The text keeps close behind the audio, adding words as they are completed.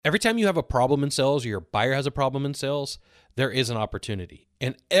Every time you have a problem in sales or your buyer has a problem in sales, there is an opportunity.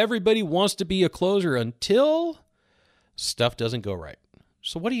 And everybody wants to be a closer until stuff doesn't go right.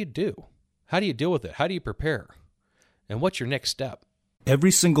 So what do you do? How do you deal with it? How do you prepare? And what's your next step?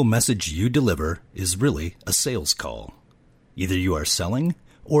 Every single message you deliver is really a sales call. Either you are selling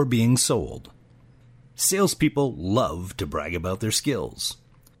or being sold. Salespeople love to brag about their skills.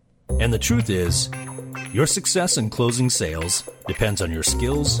 And the truth is, your success in closing sales depends on your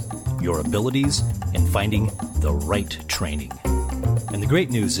skills, your abilities, and finding the right training. And the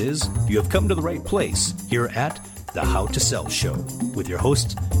great news is, you have come to the right place here at the How to Sell Show with your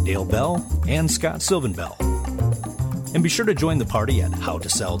hosts, Dale Bell and Scott Sylvan Bell. And be sure to join the party at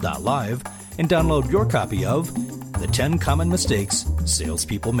howtosell.live and download your copy of The 10 Common Mistakes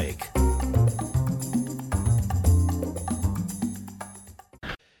Salespeople Make.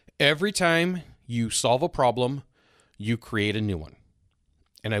 Every time you solve a problem, you create a new one.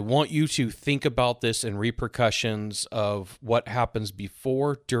 And I want you to think about this in repercussions of what happens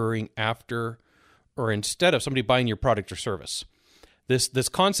before, during, after, or instead of somebody buying your product or service. This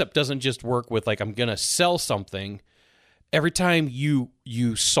concept doesn't just work with like, I'm going to sell something. Every time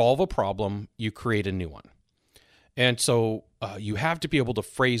you solve a problem, you create a new one. And so you have to be able to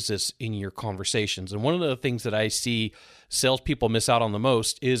phrase this in your conversations. And one of the things that I see salespeople miss out on the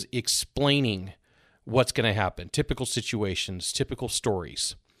most is explaining what's going to happen, typical situations, typical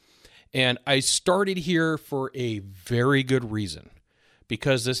stories. And I started here for a very good reason,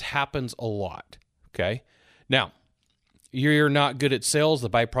 because this happens a lot, okay? Now, you're not good at sales. The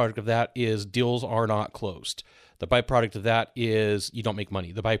byproduct of that is deals are not closed. The byproduct of that is you don't make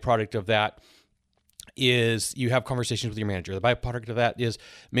money. The byproduct of that is you have conversations with your manager. The byproduct of that is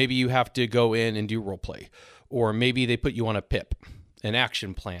maybe you have to go in and do role play, or maybe they put you on a PIP, an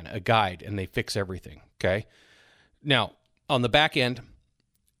action plan, a guide, and they fix everything, okay? Now, on the back end,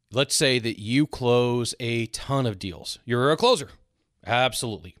 let's say that you close a ton of deals. You're a closer.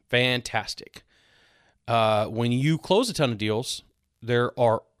 Absolutely. Fantastic. When you close a ton of deals, there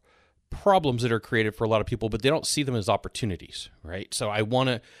are problems that are created for a lot of people, but they don't see them as opportunities, right? So I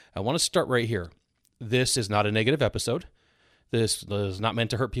want to start right here. This is not a negative episode. This is not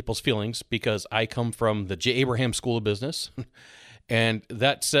meant to hurt people's feelings, because I come from the J. Abraham School of Business, and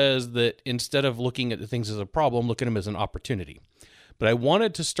that says that instead of looking at the things as a problem, look at them as an opportunity. But I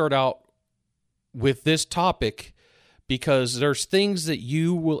wanted to start out with this topic because there's things that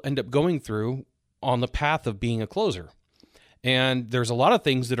you will end up going through on the path of being a closer. And there's a lot of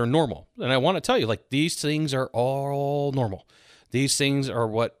things that are normal. And I want to tell you, like, these things are all normal. These things are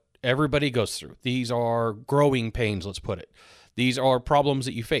what everybody goes through. These are growing pains, let's put it. These are problems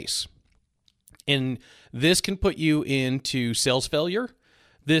that you face. And this can put you into sales failure.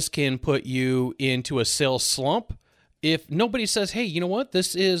 This can put you into a sales slump. If nobody says, hey, you know what,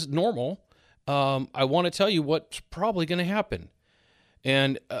 this is normal, I want to tell you what's probably going to happen.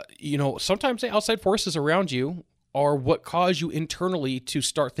 And, sometimes the outside forces around you are what cause you internally to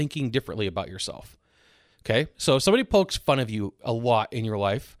start thinking differently about yourself. Okay? So if somebody pokes fun of you a lot in your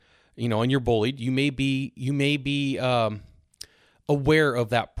life, and you're bullied, you may be aware of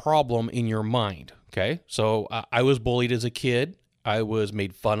that problem in your mind. Okay? So I was bullied as a kid. I was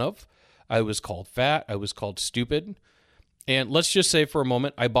made fun of. I was called fat. I was called stupid. And let's just say for a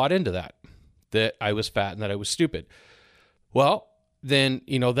moment, I bought into that I was fat and that I was stupid. Well, then,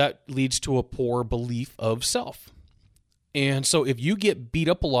 that leads to a poor belief of self. And so if you get beat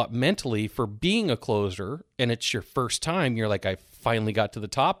up a lot mentally for being a closer and it's your first time, you're like, I finally got to the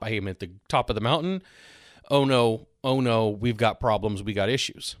top. I am at the top of the mountain. Oh no, we've got problems. We got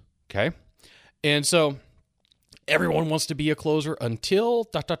issues. Okay. And so everyone wants to be a closer until ...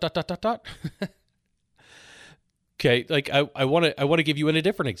 Okay. Like I want to give you a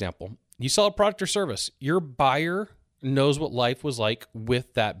different example. You sell a product or service. Your buyer knows what life was like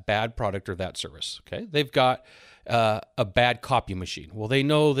with that bad product or that service. Okay. They've got a bad copy machine. Well, they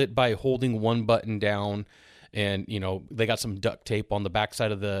know that by holding one button down and, they got some duct tape on the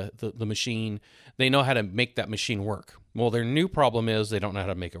backside of the machine, they know how to make that machine work. Well, their new problem is they don't know how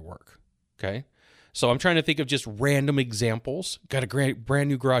to make it work. Okay. So I'm trying to think of just random examples. Got a brand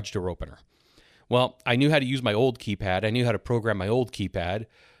new garage door opener. Well, I knew how to use my old keypad. I knew how to program my old keypad,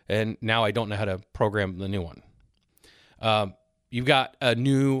 and now I don't know how to program the new one. You've got a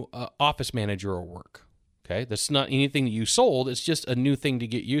new office manager at work. Okay, that's not anything that you sold. It's just a new thing to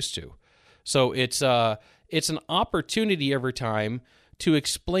get used to. So it's an opportunity every time to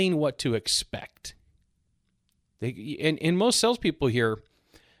explain what to expect. And most salespeople here,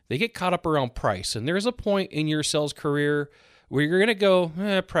 they get caught up around price. And there's a point in your sales career where you're going to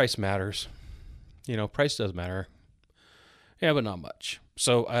go, price matters. Price does matter. Yeah, but not much.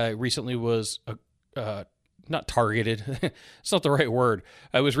 So I recently was not targeted. It's not the right word.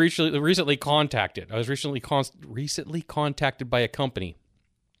 I was recently contacted. I was recently contacted by a company,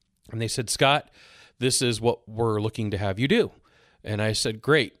 and they said, Scott, this is what we're looking to have you do. And I said,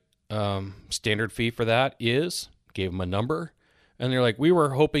 great. Standard fee for that is, gave them a number, and they're like, we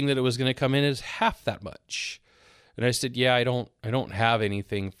were hoping that it was going to come in as half that much. And I said, yeah, I don't have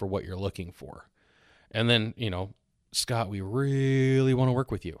anything for what you're looking for. And then, Scott, we really want to work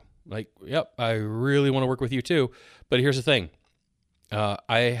with you. Like, yep, I really want to work with you too. But here's the thing.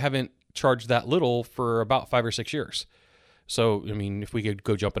 I haven't charged that little for about 5 or 6 years. So, if we could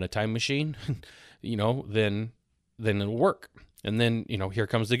go jump in a time machine, then it'll work. And then, here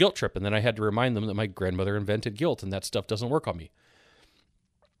comes the guilt trip. And then I had to remind them that my grandmother invented guilt, and that stuff doesn't work on me.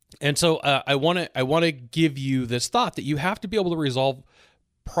 And so I want to give you this thought that you have to be able to resolve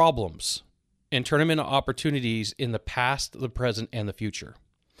problems and turn them into opportunities in the past, the present, and the future.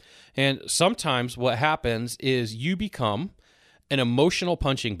 And sometimes what happens is you become an emotional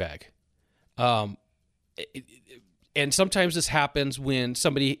punching bag. And sometimes this happens when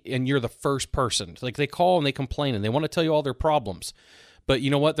somebody, and you're the first person, like they call and they complain and they want to tell you all their problems. But you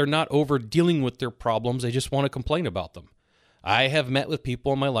know what? They're not over dealing with their problems. They just want to complain about them. I have met with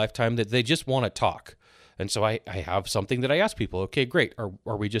people in my lifetime that they just want to talk. And so I have something that I ask people, okay, great.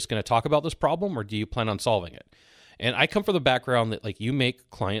 Are we just going to talk about this problem, or do you plan on solving it? And I come from the background that, like, you make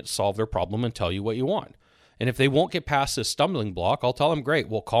clients solve their problem and tell you what you want. And if they won't get past this stumbling block, I'll tell them, great,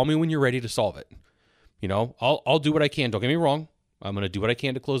 well, call me when you're ready to solve it. I'll do what I can. Don't get me wrong. I'm going to do what I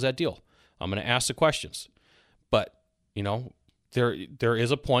can to close that deal. I'm going to ask the questions. But, there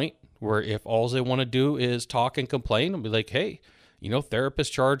is a point where if all they want to do is talk and complain, I'll be like, hey,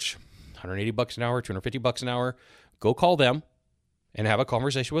 therapists charge $180 an hour, $250 an hour. Go call them and have a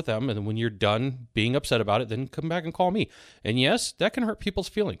conversation with them. And then when you're done being upset about it, then come back and call me. And yes, that can hurt people's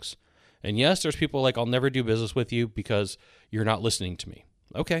feelings. And yes, there's people like, I'll never do business with you because you're not listening to me.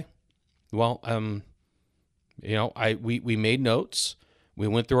 Okay. Well, we made notes. We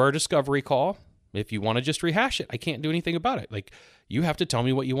went through our discovery call. If you want to just rehash it, I can't do anything about it. Like, you have to tell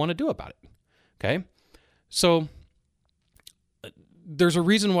me what you want to do about it. Okay. So there's a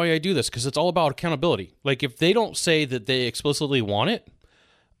reason why I do this, because it's all about accountability. Like, if they don't say that they explicitly want it,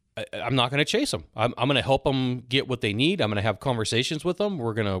 I'm not going to chase them. I'm going to help them get what they need. I'm going to have conversations with them.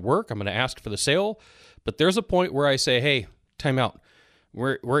 We're going to work. I'm going to ask for the sale. But there's a point where I say, hey, time out.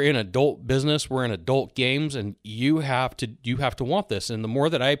 We're in adult business. We're in adult games, and you have to want this. And the more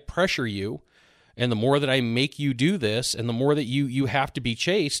that I pressure you, and the more that I make you do this, and the more that you have to be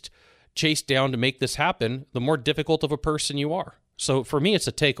chased down to make this happen, the more difficult of a person you are. So for me, it's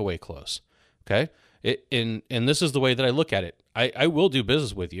a takeaway close. Okay. And this is the way that I look at it. I will do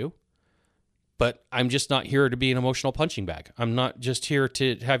business with you, but I'm just not here to be an emotional punching bag. I'm not just here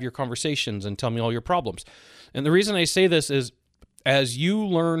to have your conversations and tell me all your problems. And the reason I say this is, as you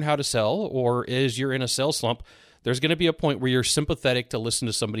learn how to sell, or as you're in a sales slump, there's going to be a point where you're sympathetic to listen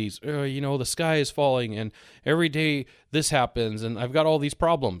to somebody's, the sky is falling and every day this happens and I've got all these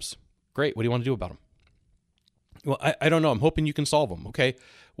problems. Great. What do you want to do about them? Well, I don't know. I'm hoping you can solve them. Okay.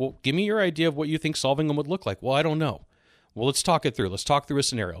 Well, give me your idea of what you think solving them would look like. Well, I don't know. Well, let's talk it through. Let's talk through a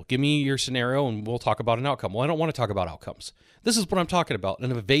scenario. Give me your scenario and we'll talk about an outcome. Well, I don't want to talk about outcomes. This is what I'm talking about.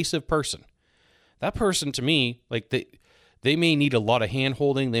 An evasive person. That person, to me, like they may need a lot of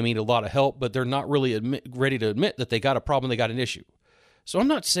hand-holding, they need a lot of help, but they're not really ready to admit that they got a problem, they got an issue. So I'm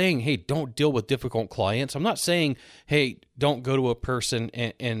not saying, hey, don't deal with difficult clients. I'm not saying, hey, don't go to a person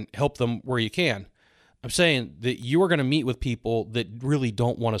and help them where you can. I'm saying that you are going to meet with people that really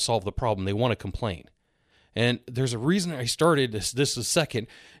don't want to solve the problem. They want to complain. And there's a reason I started this is second,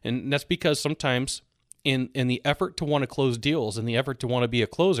 and that's because sometimes in the effort to want to close deals, in the effort to want to be a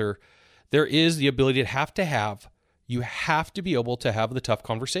closer, there is the ability you have to be able to have the tough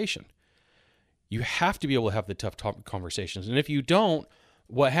conversation. You have to be able to have the tough conversations. And if you don't,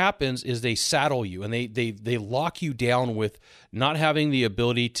 what happens is they saddle you and they lock you down with not having the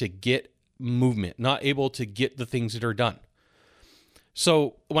ability to get movement, not able to get the things that are done.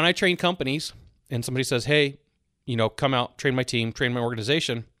 So when I train companies and somebody says, hey, come out, train my team, train my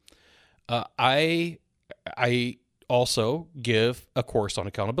organization, I also give a course on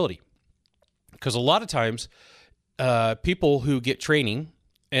accountability. Because a lot of times, people who get training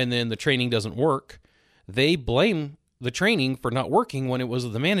and then the training doesn't work, they blame the training for not working when it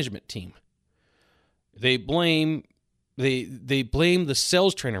was the management team. They blame the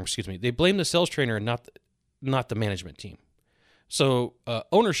sales trainer. They blame the sales trainer and not the management team. So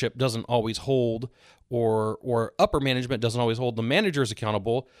ownership doesn't always hold, or upper management doesn't always hold the managers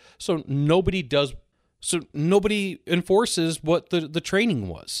accountable. So nobody does So nobody enforces what the training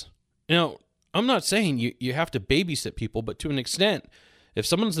was. Now, I'm not saying you have to babysit people, but to an extent, if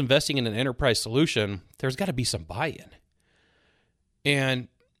someone's investing in an enterprise solution, there's got to be some buy-in. And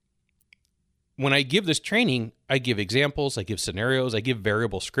when I give this training, I give examples, I give scenarios, I give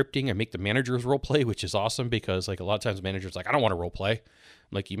variable scripting, I make the managers role play, which is awesome because like a lot of times managers are like, I don't want to role play.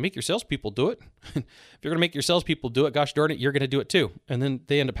 I'm like, you make your salespeople do it. If you're going to make your salespeople do it, gosh darn it, you're going to do it too. And then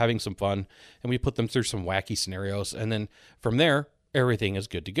they end up having some fun and we put them through some wacky scenarios. And then from there, everything is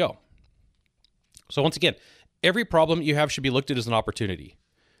good to go. So once again, every problem you have should be looked at as an opportunity.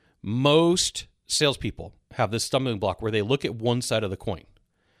 Most salespeople have this stumbling block where they look at one side of the coin.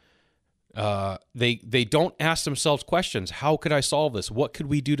 They don't ask themselves questions. How could I solve this? What could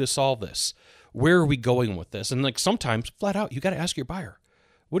we do to solve this? Where are we going with this? And like sometimes flat out, you got to ask your buyer,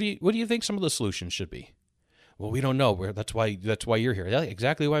 what do you think some of the solutions should be? Well, we don't know. That's why you're here. Yeah,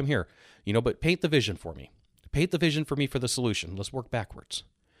 exactly why I'm here. But paint the vision for me. Paint the vision for me for the solution. Let's work backwards.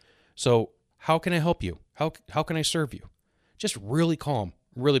 So how can I help you? How can I serve you? Just really calm,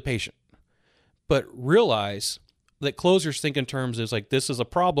 really patient. But realize that closers think in terms is like, this is a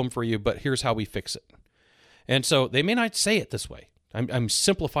problem for you, but here's how we fix it. And so they may not say it this way. I'm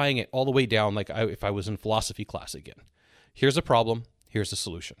simplifying it all the way down like if I was in philosophy class again. Here's a problem. Here's a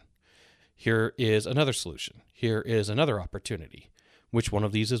solution. Here is another solution. Here is another opportunity. Which one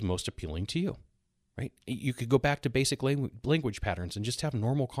of these is most appealing to you? Right? You could go back to basic language patterns and just have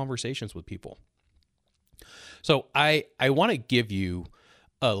normal conversations with people. So I want to give you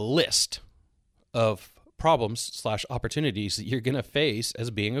a list of problems/opportunities that you're going to face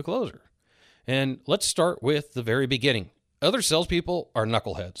as being a closer. And let's start with the very beginning. Other salespeople are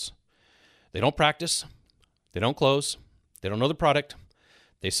knuckleheads. They don't practice. They don't close. They don't know the product.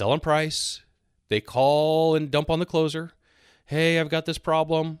 They sell on price. They call and dump on the closer. Hey, I've got this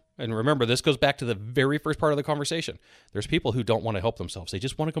problem. And remember, this goes back to the very first part of the conversation. There's people who don't want to help themselves. They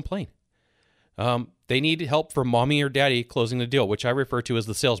just want to complain. They need help from mommy or daddy closing the deal, which I refer to as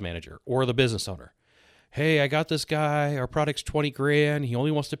the sales manager or the business owner. Hey, I got this guy. Our product's $20,000. He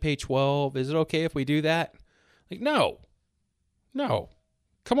only wants to pay $12,000. Is it okay if we do that? Like, no.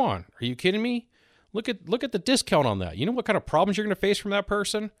 Come on. Are you kidding me? Look at the discount on that. You know what kind of problems you're going to face from that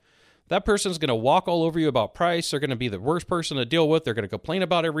person? That person's going to walk all over you about price. They're going to be the worst person to deal with. They're going to complain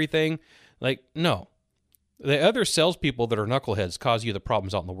about everything. Like, no. The other salespeople that are knuckleheads cause you the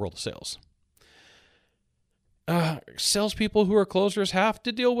problems out in the world of sales. Salespeople who are closers have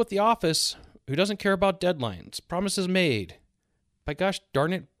to deal with the office who doesn't care about deadlines, promises made. By gosh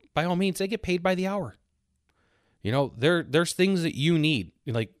darn it, by all means, they get paid by the hour. There's things that you need.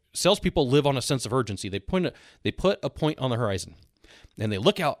 Like salespeople live on a sense of urgency. They put a point on the horizon. And they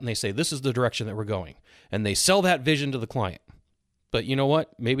look out and they say, this is the direction that we're going. And they sell that vision to the client. But you know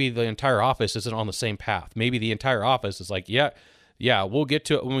what? Maybe the entire office isn't on the same path. Maybe the entire office is like, yeah, we'll get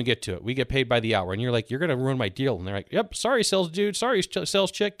to it when we get to it. We get paid by the hour. And you're like, you're going to ruin my deal. And they're like, yep, sorry, sales dude. Sorry,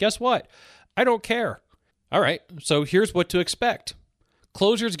 sales chick. Guess what? I don't care. All right, so here's what to expect.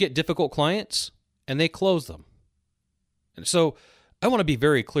 Closers get difficult clients and they close them. And so I want to be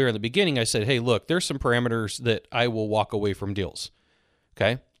very clear in the beginning. I said, hey, look, there's some parameters that I will walk away from deals.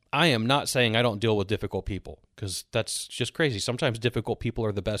 Okay? I am not saying I don't deal with difficult people because that's just crazy. Sometimes difficult people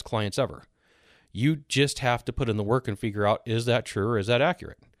are the best clients ever. You just have to put in the work and figure out, is that true or is that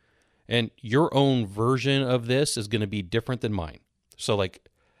accurate? And your own version of this is going to be different than mine. So like,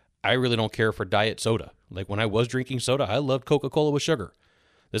 I really don't care for diet soda. Like when I was drinking soda, I loved Coca-Cola with sugar.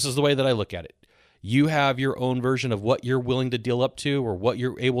 This is the way that I look at it. You have your own version of what you're willing to deal up to or what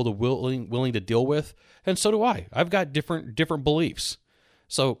you're able to willing to deal with. And so do I. I've got different beliefs.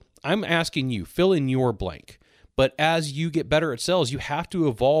 So I'm asking you, fill in your blank. But as you get better at sales, you have to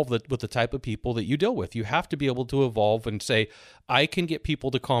evolve with the type of people that you deal with. You have to be able to evolve and say, I can get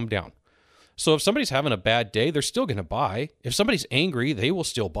people to calm down. So if somebody's having a bad day, they're still going to buy. If somebody's angry, they will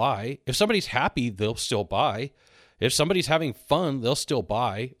still buy. If somebody's happy, they'll still buy. If somebody's having fun, they'll still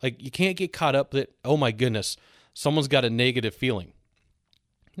buy. Like you can't get caught up that, oh my goodness, someone's got a negative feeling.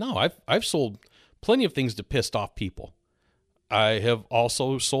 No, I've sold plenty of things to pissed off people. I have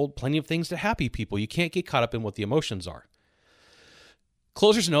also sold plenty of things to happy people. You can't get caught up in what the emotions are.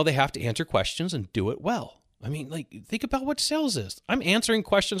 Closers know they have to answer questions and do it well. I mean, like, think about what sales is. I'm answering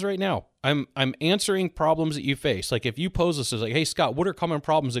questions right now. I'm answering problems that you face. Like, if you pose this as like, hey, Scott, what are common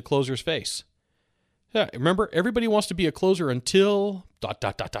problems that closers face? Yeah, remember, everybody wants to be a closer until ...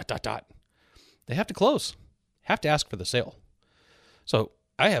 They have to close. Have to ask for the sale. So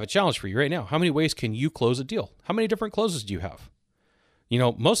I have a challenge for you right now. How many ways can you close a deal? How many different closes do you have?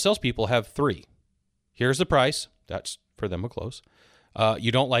 Most salespeople have 3. Here's the price. That's for them to close.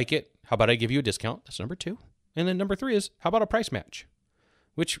 You don't like it. how about I give you a discount? That's number 2. And then number 3 is, how about a price match?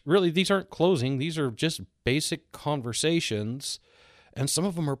 Which really, these aren't closing. These are just basic conversations. And some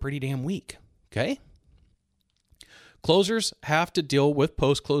of them are pretty damn weak. Okay? Closers have to deal with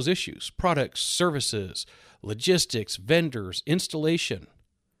post-close issues, products, services, logistics, vendors, installation.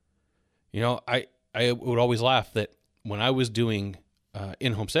 You know, I would always laugh that when I was doing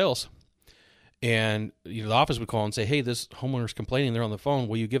in-home sales, and the office would call and say, hey, this homeowner's complaining, they're on the phone,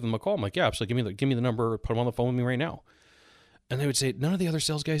 will you give them a call? I'm like, yeah, absolutely, give me the number, put them on the phone with me right now. And they would say, none of the other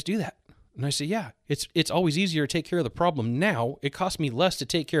sales guys do that. And I say, yeah, it's always easier to take care of the problem now. It costs me less to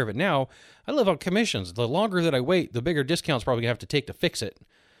take care of it now. I live on commissions. The longer that I wait, the bigger discount's probably going to have to take to fix it.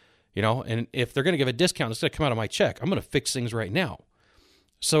 You know, and if they're going to give a discount, it's going to come out of my check. I'm going to fix things right now.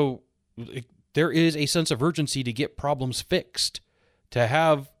 So there is a sense of urgency to get problems fixed, to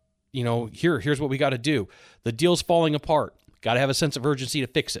have, you know, here's what we got to do. The deal's falling apart. Got to have a sense of urgency to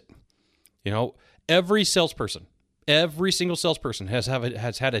fix it. You know, every single salesperson has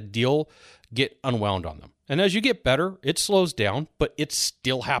had a deal get unwound on them. And as you get better, it slows down, but it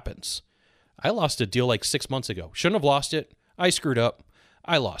still happens. I lost a deal like 6 months ago. Shouldn't have lost it. I screwed up.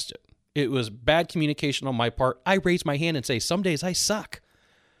 I lost it. It was bad communication on my part. I raise my hand and say, some days I suck,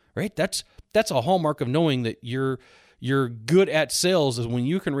 right? That's a hallmark of knowing that you're good at sales, is when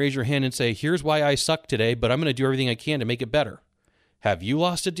you can raise your hand and say, here's why I suck today, but I'm going to do everything I can to make it better. Have you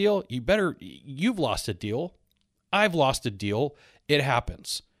lost a deal? You've lost a deal. I've lost a deal. It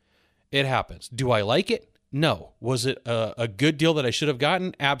happens. It happens. Do I like it? No. Was it a good deal that I should have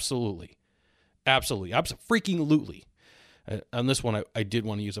gotten? Absolutely. Absolutely. Freaking-lutely. On this one, I did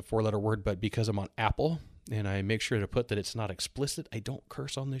want to use a 4-letter word, but because I'm on Apple and I make sure to put that it's not explicit, I don't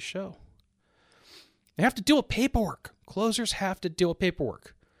curse on this show. They have to deal with paperwork. Closers have to deal with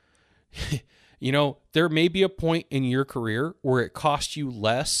paperwork. You know, there may be a point in your career where it costs you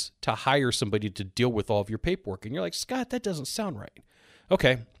less to hire somebody to deal with all of your paperwork. And you're like, Scott, that doesn't sound right.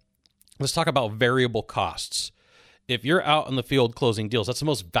 Okay, let's talk about variable costs. If you're out in the field closing deals, that's the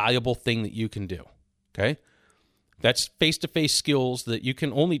most valuable thing that you can do. Okay? That's face-to-face skills that you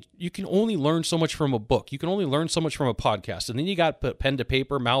can only learn so much from a book. You can only learn so much from a podcast. And then you got to put pen to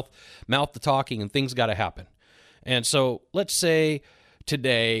paper, mouth to talking, and things got to happen. And so let's say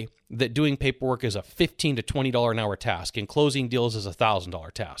today that doing paperwork is a $15 to $20 an hour task and closing deals is a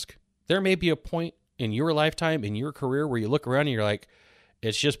 $1,000 task. There may be a point in your lifetime, in your career, where you look around and you're like,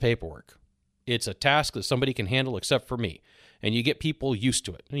 it's just paperwork. It's a task that somebody can handle except for me. And you get people used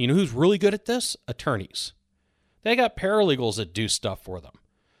to it. And you know who's really good at this? Attorneys. They got paralegals that do stuff for them,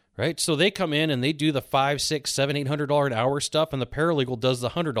 right? So they come in and they do the $500, $600, $700, $800 an hour stuff, and the paralegal does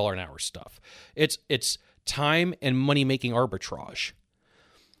the $100 an hour stuff. It's time and money-making arbitrage.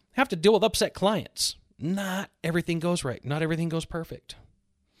 Have to deal with upset clients. Not everything goes right. Not everything goes perfect.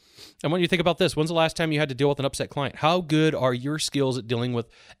 And when you think about this, when's the last time you had to deal with an upset client? How good are your skills at dealing with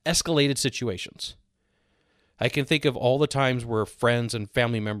escalated situations? I can think of all the times where friends and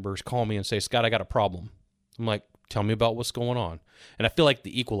family members call me and say, Scott, I got a problem. I'm like, tell me about what's going on. And I feel like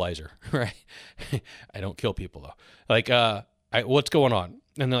the equalizer, right? I don't kill people though. Like, what's going on?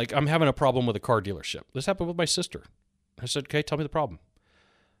 And they're like, I'm having a problem with a car dealership. This happened with my sister. I said, okay, tell me the problem.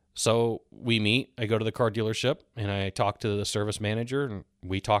 So we meet, I go to the car dealership and I talk to the service manager and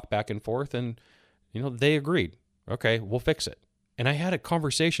we talk back and forth and, you know, they agreed. Okay, we'll fix it. And I had a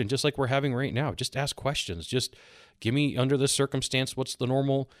conversation just like we're having right now. Just ask questions. Just give me, under this circumstance, what's the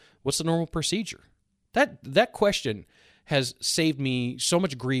normal procedure? That question has saved me so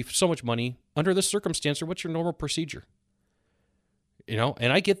much grief, so much money. Under this circumstance, or what's your normal procedure? You know,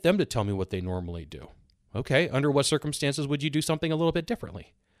 and I get them to tell me what they normally do. Okay, under what circumstances would you do something a little bit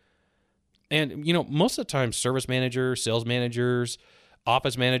differently? And, you know, most of the time, service managers, sales managers,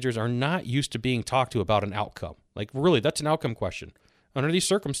 office managers are not used to being talked to about an outcome. Like, really, that's an outcome question. Under these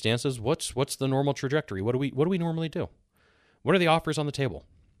circumstances, what's the normal trajectory? What do we normally do? What are the offers on the table?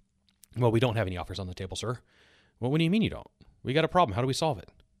 Well, we don't have any offers on the table, sir. Well, what do you mean you don't? We got a problem. How do we solve it?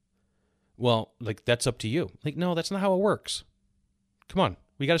 Well, like, that's up to you. Like, no, that's not how it works. Come on.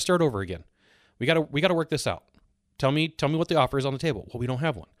 We got to start over again. We got to work this out. Tell me what the offer is on the table. Well, we don't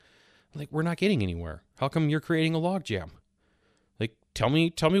have one. Like, we're not getting anywhere. How come you're creating a logjam? Like, tell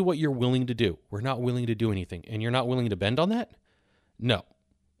me what you're willing to do. We're not willing to do anything. And you're not willing to bend on that? No.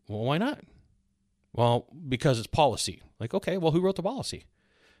 Well, why not? Well, because it's policy. Like, okay, well, who wrote the policy?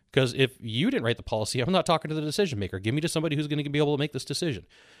 Because if you didn't write the policy, I'm not talking to the decision maker. Give me to somebody who's going to be able to make this decision.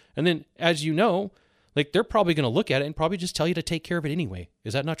 And then, as you know, like, they're probably going to look at it and probably just tell you to take care of it anyway.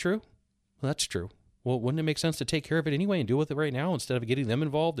 Is that not true? Well, that's true. Well, wouldn't it make sense to take care of it anyway and deal with it right now instead of getting them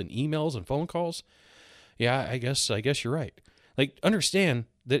involved in emails and phone calls? Yeah, I guess you're right. Like, understand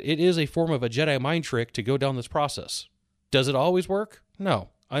that it is a form of a Jedi mind trick to go down this process. Does it always work? No.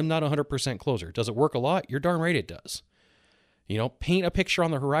 I'm not 100% closer. Does it work a lot? You're darn right it does. Paint a picture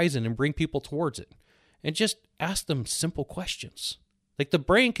on the horizon and bring people towards it. And just ask them simple questions. Like, the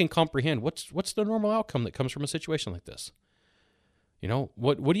brain can comprehend what's the normal outcome that comes from a situation like this.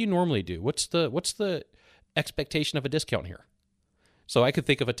 What do you normally do? What's the expectation of a discount here? So I could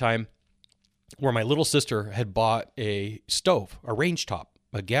think of a time where my little sister had bought a stove, a range top,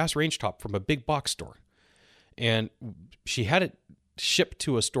 a gas range top from a big box store. And she had it shipped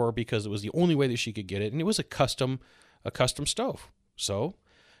to a store because it was the only way that she could get it. And it was a custom stove. So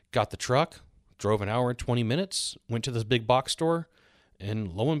got the truck, drove an hour and 20 minutes, went to this big box store,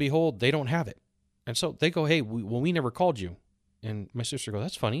 and lo and behold, they don't have it. And so they go, hey, we never called you. And my sister goes,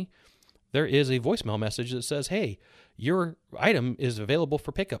 that's funny. There is a voicemail message that says, hey, your item is available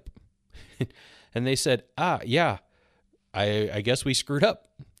for pickup. And they said, yeah, I guess we screwed up.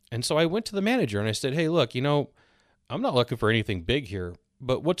 And so I went to the manager and I said, hey, look, I'm not looking for anything big here,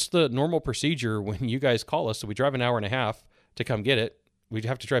 but what's the normal procedure when you guys call us? So we drive an hour and a half to come get it. We'd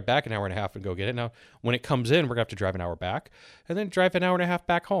have to drive back an hour and a half and go get it. Now, when it comes in, we're going to have to drive an hour back and then drive an hour and a half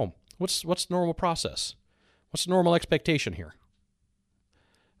back home. What's the normal process? What's the normal expectation here?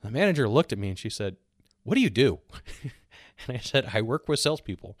 The manager looked at me and she said, what do you do? And I said, I work with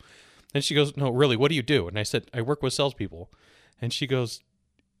salespeople. And she goes, no, really, what do you do? And I said, I work with salespeople. And she goes,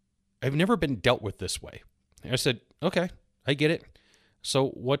 I've never been dealt with this way. And I said, okay, I get it. So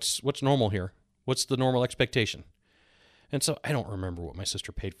what's normal here? What's the normal expectation? And so I don't remember what my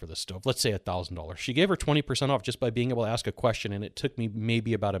sister paid for this stove. Let's say $1,000. She gave her 20% off just by being able to ask a question, and it took me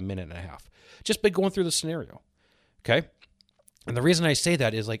maybe about a minute and a half just by going through the scenario. Okay? And the reason I say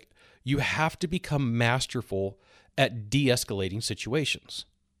that is, like, you have to become masterful at de-escalating situations.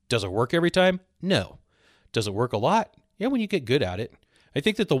 Does it work every time? No. Does it work a lot? Yeah, when you get good at it. I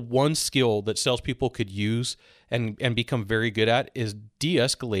think that the one skill that salespeople could use and become very good at is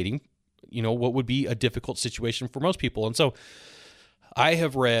de-escalating, what would be a difficult situation for most people. And so I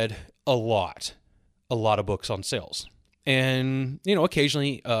have read a lot of books on sales. And,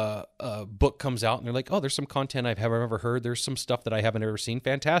 occasionally a book comes out and they're like, oh, there's some content I've never heard. There's some stuff that I haven't ever seen.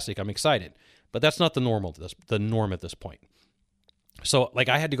 Fantastic. I'm excited. But that's not the norm at this point. So, like,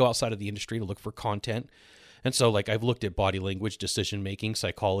 I had to go outside of the industry to look for content. And so, like, I've looked at body language, decision-making,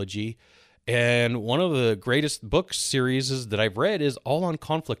 psychology. And one of the greatest book series that I've read is all on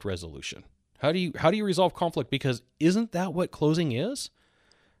conflict resolution. How do you resolve conflict? Because isn't that what closing is?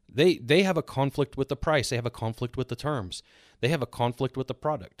 They have a conflict with the price. They have a conflict with the terms. They have a conflict with the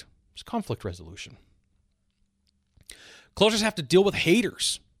product. It's conflict resolution. Closers have to deal with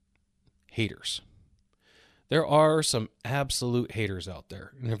haters. Haters. There are some absolute haters out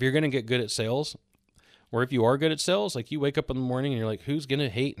there. And if you're going to get good at sales, or if you are good at sales, like, you wake up in the morning and you're like, who's going to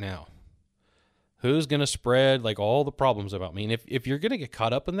hate now? Who's going to spread, like, all the problems about me? And if you're going to get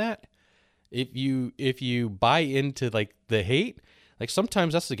caught up in that, if you buy into, like, the hate, like,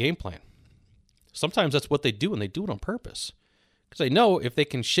 sometimes that's the game plan. Sometimes that's what they do, and they do it on purpose. Because they know if they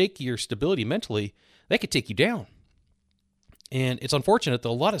can shake your stability mentally, they could take you down. And it's unfortunate that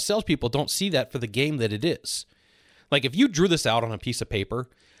a lot of salespeople don't see that for the game that it is. Like, if you drew this out on a piece of paper,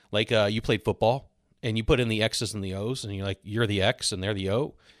 like you played football, and you put in the X's and the O's, and you're the X and they're the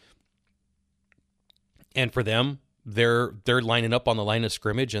O. And for them, they're lining up on the line of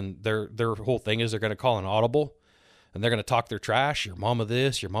scrimmage, and their whole thing is they're going to call an audible, and they're going to talk their trash, your mama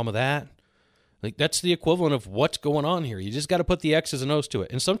this, your mama that. Like, that's the equivalent of what's going on here. You just got to put the X's and O's to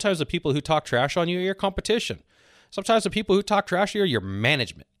it. And sometimes the people who talk trash on you are your competition. Sometimes the people who talk trash to you are your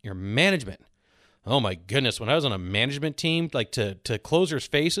management. Your management. Oh my goodness, when I was on a management team, like, to closers'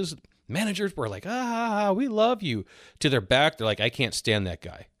 faces, managers were like, we love you. To their back, they're like, I can't stand that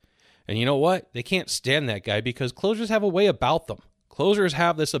guy. And you know what? They can't stand that guy because closers have a way about them. Closers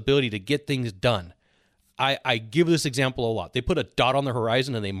have this ability to get things done. I give this example a lot. They put a dot on the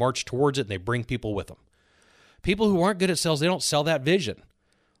horizon and they march towards it and they bring people with them. People who aren't good at sales, they don't sell that vision.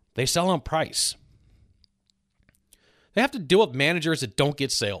 They sell on price. They have to deal with managers that don't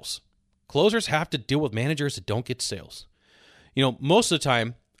get sales. Closers have to deal with managers that don't get sales. Most of the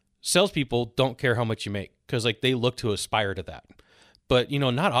time, salespeople don't care how much you make because, like, they look to aspire to that. But,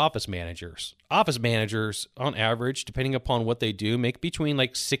 not office managers. Office managers, on average, depending upon what they do, make between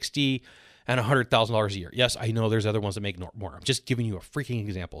like $60,000 and $100,000 a year. Yes, I know there's other ones that make more. I'm just giving you a freaking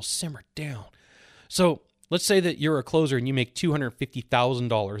example. Simmer down. So let's say that you're a closer and you make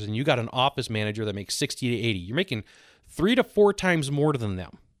 $250,000 and you got an office manager that makes 60 to 80. You're making 3 to 4 times more than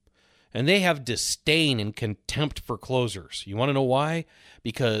them. And they have disdain and contempt for closers. You want to know why?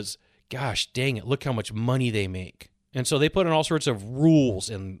 Because, gosh dang it, look how much money they make. And so they put in all sorts of rules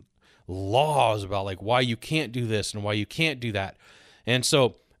and laws about like why you can't do this and why you can't do that. And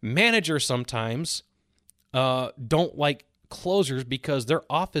so managers sometimes don't like closers because their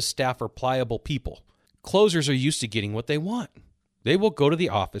office staff are pliable people. Closers are used to getting what they want. They will go to the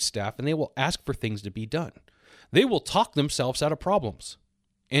office staff and they will ask for things to be done. They will talk themselves out of problems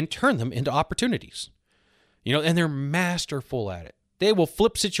and turn them into opportunities. And they're masterful at it. They will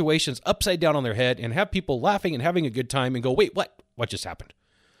flip situations upside down on their head and have people laughing and having a good time and go, wait, what? What just happened?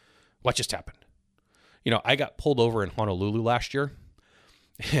 What just happened? I got pulled over in Honolulu last year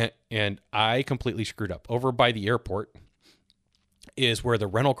and I completely screwed up. Over by the airport is where the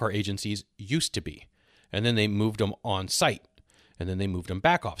rental car agencies used to be. And then they moved them on site and then they moved them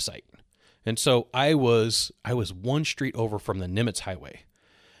back off site. And so I was one street over from the Nimitz Highway.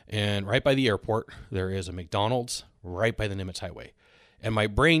 And right by the airport, there is a McDonald's right by the Nimitz Highway. And my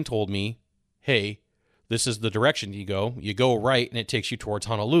brain told me, hey, this is the direction you go. You go right, and it takes you towards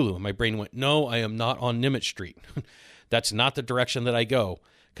Honolulu. And my brain went, no, I am not on Nimitz Street. That's not the direction that I go,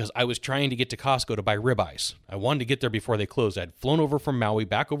 because I was trying to get to Costco to buy ribeyes. I wanted to get there before they closed. I'd flown over from Maui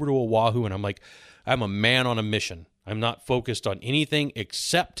back over to Oahu, and I'm like, I'm a man on a mission. I'm not focused on anything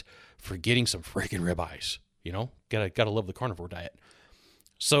except for getting some freaking ribeyes. Gotta love the carnivore diet.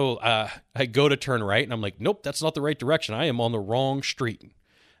 So I go to turn right, and I'm like, nope, that's not the right direction. I am on the wrong street.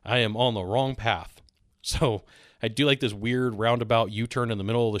 I am on the wrong path. So I do like this weird roundabout U-turn in the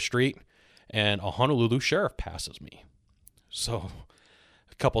middle of the street, and a Honolulu sheriff passes me. So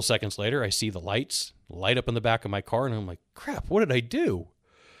a couple seconds later, I see the lights light up in the back of my car, and I'm like, crap, what did I do?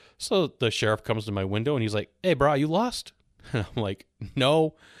 So the sheriff comes to my window, and he's like, hey, bro, you lost? And I'm like,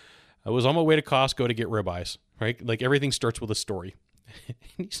 no, I was on my way to Costco to get ribeyes, right? Like everything starts with a story. And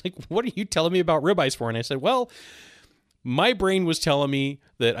he's like, what are you telling me about ribeyes for? And I said, well, my brain was telling me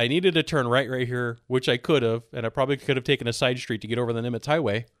that I needed to turn right here, which I could have, and I probably could have taken a side street to get over the Nimitz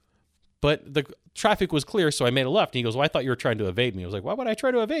Highway. But the traffic was clear, so I made a left. And he goes, well, I thought you were trying to evade me. I was like, why would I try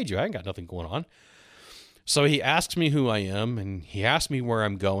to evade you? I ain't got nothing going on. So he asks me who I am, and he asked me where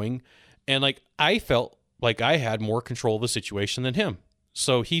I'm going. And like I felt like I had more control of the situation than him.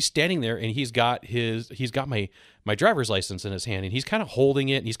 So he's standing there, and he's got my driver's license in his hand, and he's kind of holding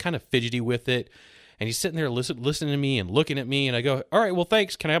it, and he's kind of fidgety with it, and he's sitting there listening to me and looking at me, and I go, all right, well,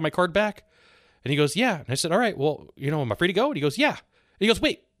 thanks. Can I have my card back? And he goes, yeah. And I said, all right, well, am I free to go? And he goes, yeah. And he goes,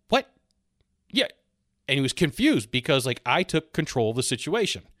 wait, what? Yeah. And he was confused because like I took control of the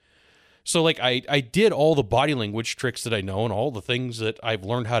situation. So like I did all the body language tricks that I know and all the things that I've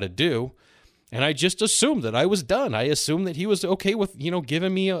learned how to do. And I just assumed that I was done. I assumed that he was okay with,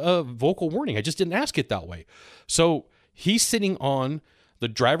 giving me a vocal warning. I just didn't ask it that way. So he's sitting on the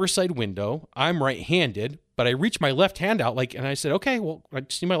driver's side window. I'm right-handed, but I reach my left hand out and I said, okay, well, I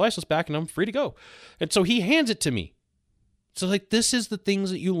just need my license back and I'm free to go. And so he hands it to me. So like, this is the things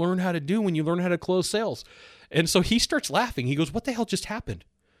that you learn how to do when you learn how to close sales. And so he starts laughing. He goes, what the hell just happened?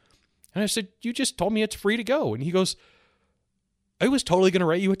 And I said, you just told me it's free to go. And he goes, I was totally going to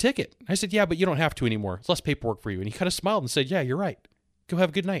write you a ticket. I said, yeah, but you don't have to anymore. It's less paperwork for you. And he kind of smiled and said, yeah, you're right. Go have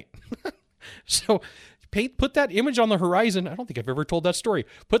a good night. So put that image on the horizon. I don't think I've ever told that story.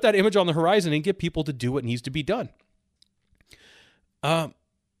 Put that image on the horizon and get people to do what needs to be done.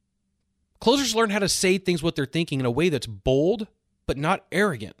 Closers learn how to say things what they're thinking in a way that's bold, but not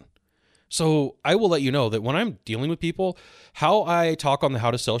arrogant. So I will let you know that when I'm dealing with people, how I talk on the How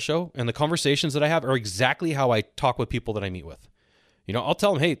to Sell show and the conversations that I have are exactly how I talk with people that I meet with. I'll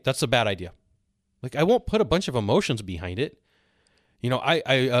tell them, hey, that's a bad idea. Like, I won't put a bunch of emotions behind it. In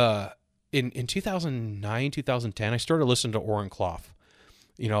 2009, 2010, I started listening to Oren Clough,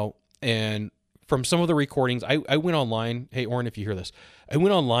 and from some of the recordings, I went online. Hey, Oren, if you hear this, I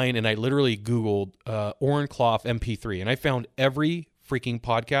went online and I literally Googled Oren Clough MP3, and I found every freaking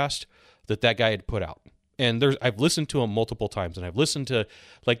podcast that guy had put out. And I've listened to him multiple times, and I've listened to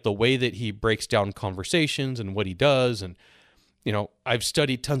like the way that he breaks down conversations and what he does. And, I've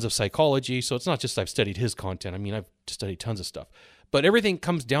studied tons of psychology. So it's not just I've studied his content. I mean, I've studied tons of stuff, but everything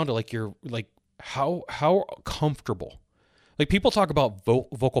comes down to like how comfortable. Like people talk about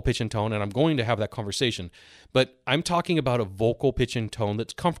vocal pitch and tone, and I'm going to have that conversation, but I'm talking about a vocal pitch and tone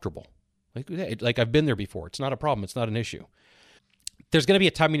that's comfortable. Like I've been there before. It's not a problem. It's not an issue. There's going to be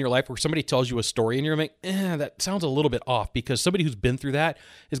a time in your life where somebody tells you a story and you're like, that sounds a little bit off, because somebody who's been through that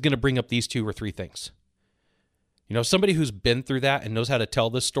is going to bring up these 2 or 3 things. Somebody who's been through that and knows how to tell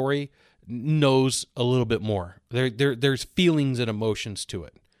this story knows a little bit more. There's feelings and emotions to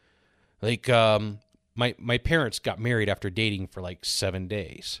it. Like my parents got married after dating for like 7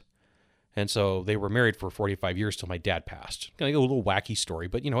 days. And so they were married for 45 years till my dad passed. Kind of a little wacky story,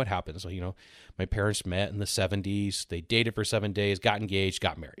 but it happens. So, my parents met in the 70s. They dated for 7 days, got engaged,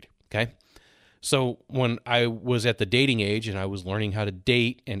 got married. Okay. So when I was at the dating age and I was learning how to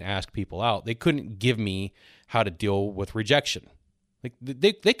date and ask people out, they couldn't give me how to deal with rejection. Like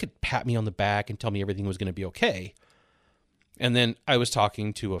they could pat me on the back and tell me everything was going to be okay. And then I was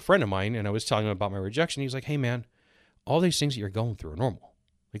talking to a friend of mine and I was telling him about my rejection. He's like, hey man, all these things that you're going through are normal.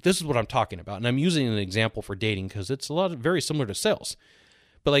 Like, this is what I'm talking about. And I'm using an example for dating because it's very similar to sales.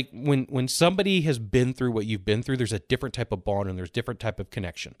 But like when somebody has been through what you've been through, there's a different type of bond and there's different type of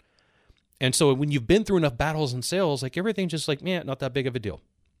connection. And so when you've been through enough battles in sales, like everything's just like, man, not that big of a deal.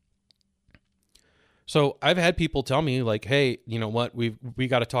 So I've had people tell me like, hey, you know what? We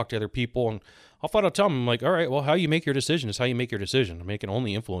got to talk to other people. And I'll flat out tell them like, all right, well, how you make your decision is how you make your decision. I mean, it can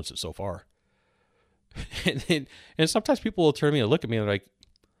only influence it so far. and sometimes people will turn to me and look at me and they're like,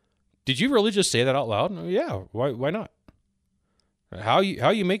 did you really just say that out loud? No, yeah. Why not? How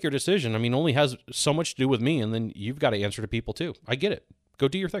you make your decision, I mean, only has so much to do with me, and then you've got to answer to people too. I get it. Go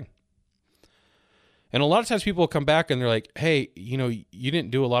do your thing. And a lot of times people will come back and they're like, hey, you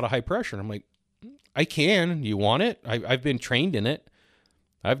didn't do a lot of high pressure. And I'm like, I can. You want it? I've been trained in it.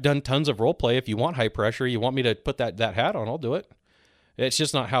 I've done tons of role play. If you want high pressure, you want me to put that hat on, I'll do it. It's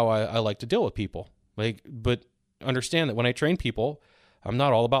just not how I like to deal with people. But understand that when I train people, I'm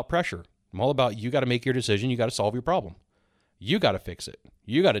not all about pressure. I'm all about you got to make your decision. You got to solve your problem. You got to fix it.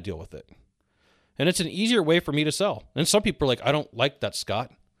 You got to deal with it. And it's an easier way for me to sell. And some people are like, I don't like that,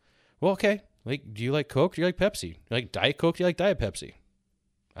 Scott. Well, okay. Like, do you like Coke? Do you like Pepsi? Do you like Diet Coke? Do you like Diet Pepsi?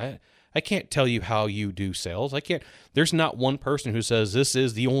 I can't tell you how you do sales. There's not one person who says this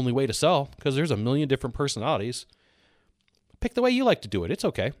is the only way to sell because there's a million different personalities. Pick the way you like to do it. It's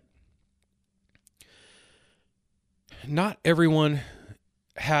okay. Not everyone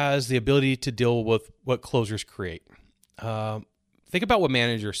has the ability to deal with what closers create. Think about what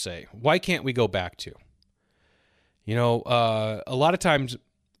managers say. Why can't we go back to? A lot of times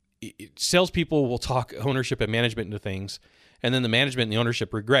salespeople will talk ownership and management into things, and then the management and the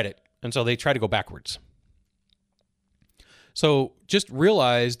ownership regret it. And so they try to go backwards. So just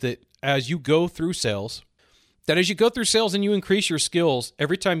realize that as you go through sales and you increase your skills,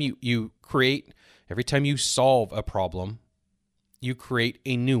 every time every time you solve a problem, you create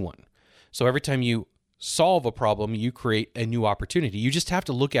a new one. So every time you solve a problem, you create a new opportunity. You just have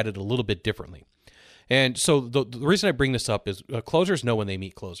to look at it a little bit differently. And so the reason I bring this up is closers know when they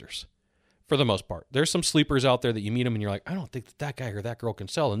meet closers, for the most part. There's some sleepers out there that you meet them and you're like, I don't think that guy or that girl can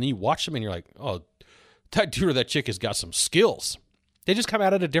sell. And then you watch them and you're like, oh, that dude or that chick has got some skills. They just come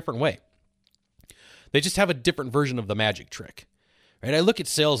at it a different way. They just have a different version of the magic trick. Right? I look at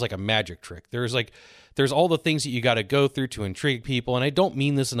sales like a magic trick. There's all the things that you got to go through to intrigue people, and I don't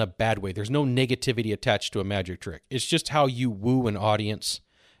mean this in a bad way. There's no negativity attached to a magic trick. It's just how you woo an audience.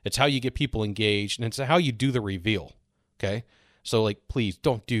 It's how you get people engaged, and it's how you do the reveal. Okay? So please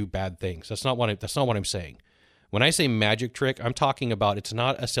don't do bad things. That's not what I'm saying. When I say magic trick, I'm talking about it's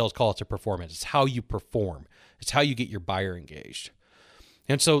not a sales call, it's a performance. It's how you perform. It's how you get your buyer engaged.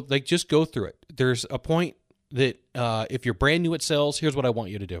 And so just go through it. There's a point that if you're brand new at sales, here's what I want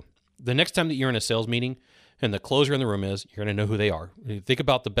you to do. The next time that you're in a sales meeting and the closer in the room is, you're going to know who they are. Think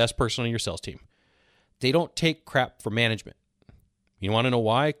about the best person on your sales team. They don't take crap from management. You want to know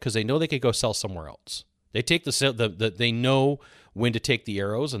why? Because they know they could go sell somewhere else. They take they know when to take the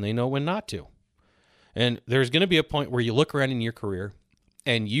arrows and they know when not to. And there's going to be a point where you look around in your career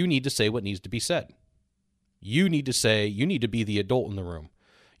and you need to say what needs to be said. You need to be the adult in the room.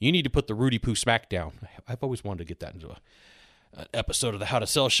 You need to put the Rudy Poo smack down. I've always wanted to get that into an episode of the How to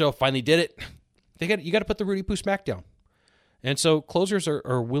Sell show. Finally did it. You got to put the Rudy Poo smack down. And so closers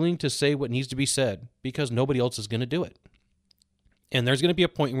are willing to say what needs to be said because nobody else is going to do it. And there's going to be a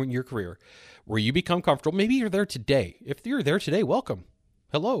point in your career where you become comfortable. Maybe you're there today. If you're there today, welcome.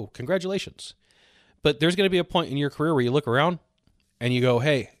 Hello. Congratulations. But there's going to be a point in your career where you look around and you go,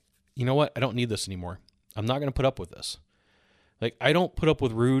 hey, you know what? I don't need this anymore. I'm not going to put up with this. I don't put up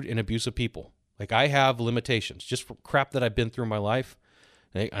with rude and abusive people. I have limitations just for crap that I've been through in my life.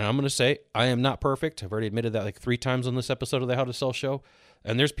 And I'm going to say I am not perfect. I've already admitted that 3 times on this episode of the How to Sell show.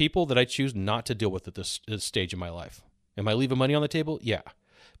 And there's people that I choose not to deal with at this stage in my life. Am I leaving money on the table? Yeah.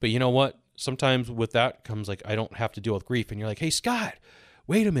 But you know what? Sometimes with that comes I don't have to deal with grief. And you're like, hey, Scott,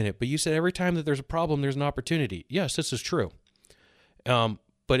 wait a minute. But you said every time that there's a problem, there's an opportunity. Yes, this is true. But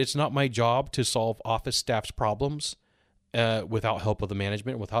it's not my job to solve office staff's problems without help of the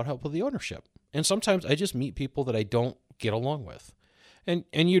management, without help of the ownership. And sometimes I just meet people that I don't get along with. And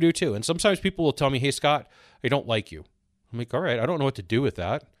you do too. And sometimes people will tell me, hey, Scott, I don't like you. I'm like, all right, I don't know what to do with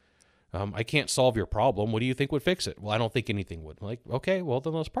that. I can't solve your problem. What do you think would fix it? Well, I don't think anything would. I'm like, okay, well,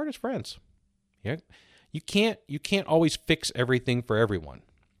 then let's part as friends. Yeah. You can't always fix everything for everyone.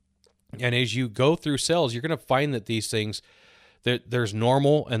 And as you go through sales, you're going to find that these things, there's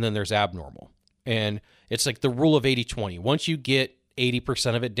normal and then there's abnormal. And it's like the rule of 80-20. Once you get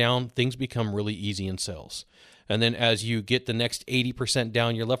 80% of it down, things become really easy in sales. And then as you get the next 80%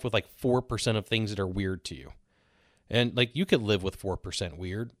 down, you're left with like 4% of things that are weird to you. And like you could live with 4%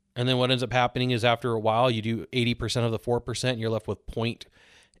 weird. And then what ends up happening is after a while, you do 80% of the 4% and you're left with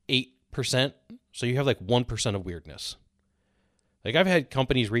 0.8%. So you have like 1% of weirdness. Like I've had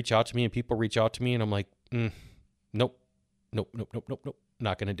companies reach out to me and people reach out to me and I'm like, nope.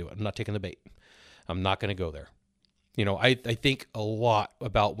 Not going to do it. I'm not taking the bait. I'm not going to go there. You know, I think a lot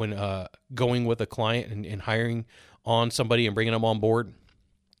about when going with a client and hiring on somebody and bringing them on board.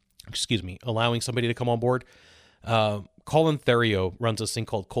 Allowing somebody to come on board. Colin Theriot runs this thing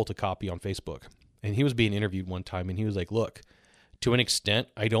called Cult of Copy on Facebook. And he was being interviewed one time and he was like, look, to an extent,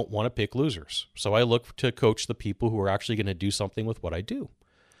 I don't want to pick losers. So I look to coach the people who are actually going to do something with what I do.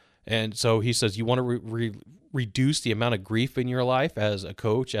 And so he says, you want to reduce the amount of grief in your life as a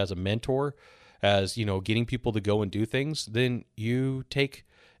coach, as a mentor, as, you know, getting people to go and do things, then you take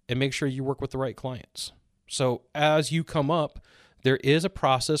and make sure you work with the right clients. So as you come up, there is a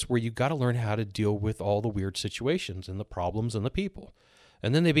process where you got to learn how to deal with all the weird situations and the problems and the people.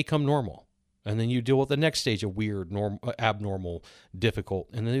 And then they become normal. And then you deal with the next stage of weird, abnormal, difficult,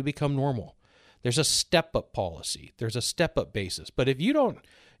 and then they become normal. There's a step-up policy. There's a step-up basis. But if you don't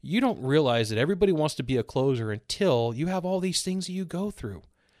realize that everybody wants to be a closer until you have all these things that you go through.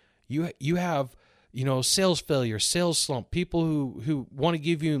 You have, you know, sales failure, sales slump, people who want to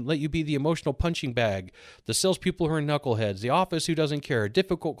give you and let you be the emotional punching bag, the salespeople who are knuckleheads, the office who doesn't care,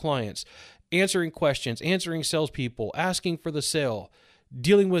 difficult clients, answering questions, answering salespeople, asking for the sale,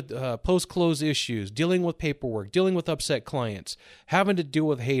 dealing with post-close issues, dealing with paperwork, dealing with upset clients, having to deal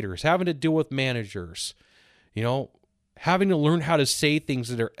with haters, having to deal with managers, you know, having to learn how to say things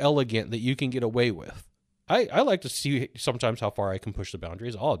that are elegant that you can get away with. I like to see sometimes how far I can push the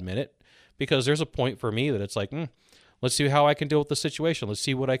boundaries. I'll admit it, because there's a point for me that it's like, let's see how I can deal with the situation. Let's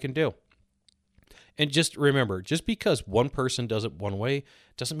see what I can do. And just remember, just because one person does it one way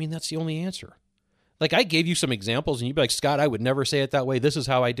doesn't mean that's the only answer. Like I gave you some examples and you'd be like, Scott, I would never say it that way. This is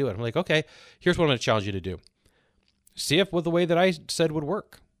how I do it. I'm like, okay, here's what I'm going to challenge you to do. See if the way that I said would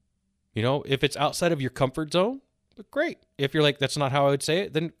work. You know, if it's outside of your comfort zone, great. If you're like, that's not how I would say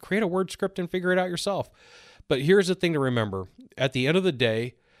it, then create a word script and figure it out yourself. But here's the thing to remember. At the end of the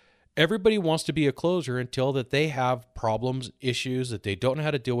day, everybody wants to be a closer until that they have problems, issues that they don't know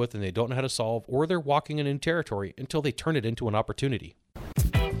how to deal with and they don't know how to solve, or they're walking in new territory until they turn it into an opportunity.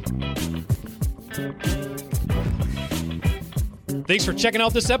 Thanks for checking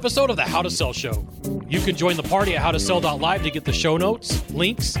out this episode of the How to Sell Show. You can join the party at howtosell.live to get the show notes,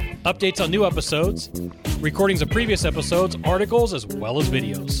 links, updates on new episodes, recordings of previous episodes, articles, as well as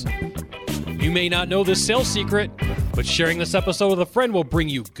videos. You may not know this sales secret, but sharing this episode with a friend will bring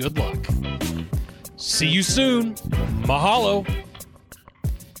you good luck. See you soon. Mahalo.